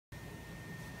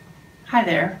Hi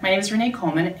there, my name is Renee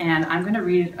Kohlman and I'm going to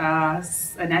read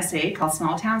an essay called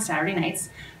Small Town Saturday Nights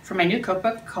from my new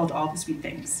cookbook called All the Sweet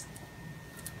Things.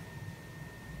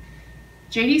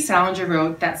 J.D. Salinger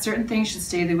wrote that certain things should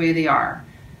stay the way they are.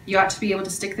 You ought to be able to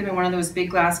stick them in one of those big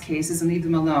glass cases and leave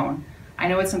them alone. I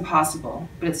know it's impossible,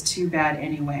 but it's too bad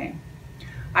anyway.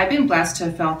 I've been blessed to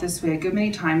have felt this way a good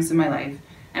many times in my life,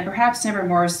 and perhaps never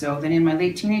more so than in my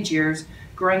late teenage years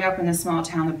growing up in the small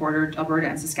town that bordered Alberta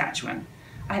and Saskatchewan.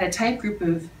 I had a tight group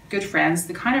of good friends,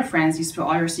 the kind of friends you spill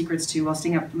all your secrets to while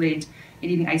staying up late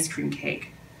and eating ice cream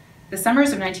cake. The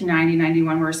summers of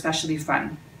 1990-91 were especially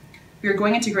fun. We were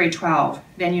going into grade 12,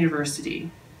 then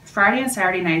university. Friday and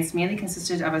Saturday nights mainly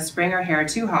consisted of us spraying our hair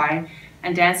too high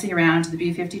and dancing around to the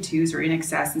B-52s or In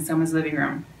Excess in someone's living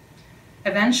room.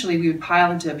 Eventually, we would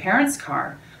pile into a parent's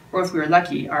car, or if we were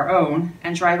lucky, our own,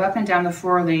 and drive up and down the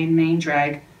 4-lane main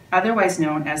drag, otherwise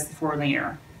known as the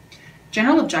 4-laner.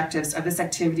 General objectives of this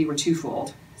activity were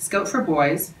twofold: scout for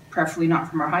boys, preferably not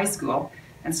from our high school,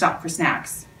 and stop for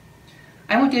snacks.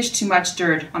 I won't dish too much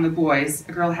dirt on the boys,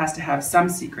 a girl has to have some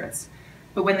secrets,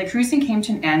 but when the cruising came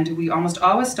to an end, we almost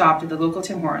always stopped at the local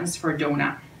Tim Hortons for a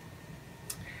donut.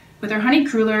 With our honey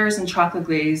crullers and chocolate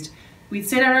glazed, we'd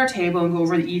sit at our table and go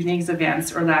over the evening's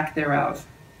events or lack thereof.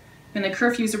 When the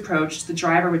curfews approached, the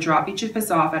driver would drop each of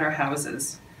us off at our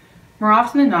houses. More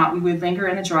often than not, we would linger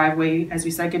in the driveway as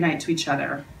we said goodnight to each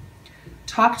other.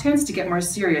 Talk tends to get more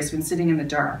serious when sitting in the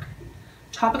dark.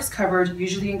 Topics covered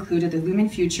usually included the looming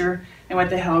future and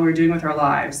what the hell we were doing with our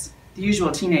lives, the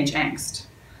usual teenage angst.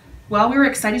 While we were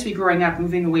excited to be growing up,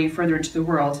 moving away further into the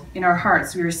world, in our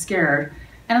hearts we were scared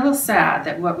and a little sad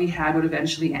that what we had would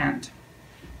eventually end.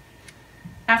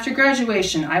 After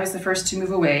graduation, I was the first to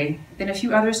move away, then a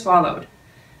few others followed.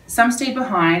 Some stayed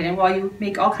behind, and while you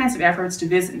make all kinds of efforts to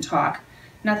visit and talk,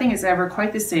 nothing is ever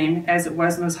quite the same as it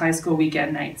was in those high school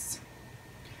weekend nights.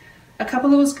 A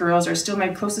couple of those girls are still my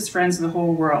closest friends in the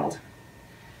whole world.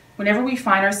 Whenever we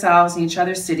find ourselves in each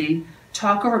other's city,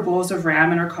 talk over bowls of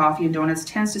ramen or coffee and donuts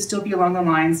tends to still be along the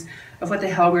lines of what the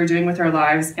hell we're doing with our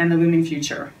lives and the looming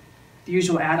future, the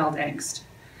usual adult angst.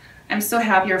 I'm so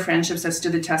happy our friendships have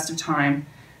stood the test of time.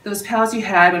 Those pals you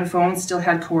had when phones still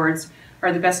had cords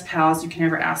are the best pals you can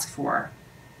ever ask for.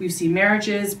 We've seen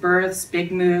marriages, births,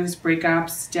 big moves,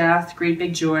 breakups, death, great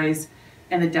big joys,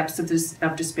 and the depths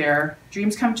of despair.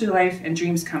 Dreams come to life and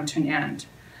dreams come to an end.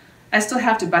 I still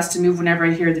have to bust a move whenever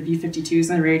I hear the B-52s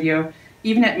on the radio,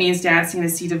 even if it means dancing in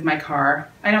the seat of my car.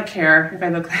 I don't care if I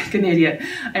look like an idiot.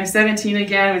 I'm 17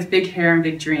 again with big hair and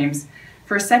big dreams.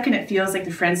 For a second, it feels like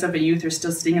the friends of my youth are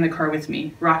still sitting in the car with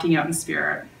me, rocking out in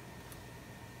spirit.